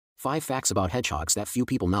5 facts about hedgehogs that few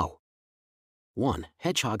people know. 1.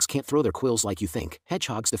 Hedgehogs can't throw their quills like you think.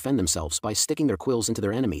 Hedgehogs defend themselves by sticking their quills into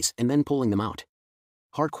their enemies and then pulling them out.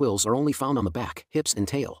 Hard quills are only found on the back, hips and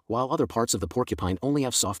tail, while other parts of the porcupine only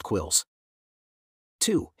have soft quills.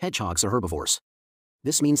 2. Hedgehogs are herbivores.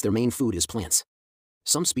 This means their main food is plants.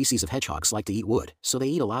 Some species of hedgehogs like to eat wood, so they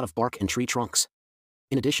eat a lot of bark and tree trunks.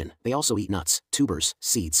 In addition, they also eat nuts, tubers,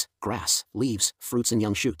 seeds, grass, leaves, fruits and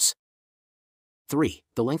young shoots. 3.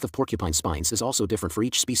 The length of porcupine spines is also different for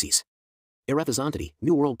each species. Erethozontidi,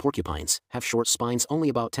 New World porcupines, have short spines only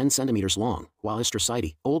about 10 centimeters long, while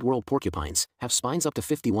Hystroscidae, Old World porcupines, have spines up to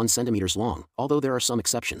 51 centimeters long, although there are some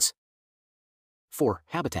exceptions. 4.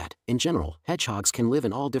 Habitat. In general, hedgehogs can live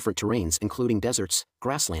in all different terrains including deserts,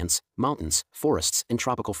 grasslands, mountains, forests, and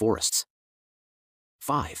tropical forests.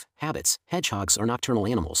 5. Habits. Hedgehogs are nocturnal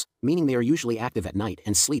animals, meaning they are usually active at night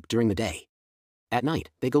and sleep during the day. At night,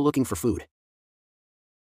 they go looking for food.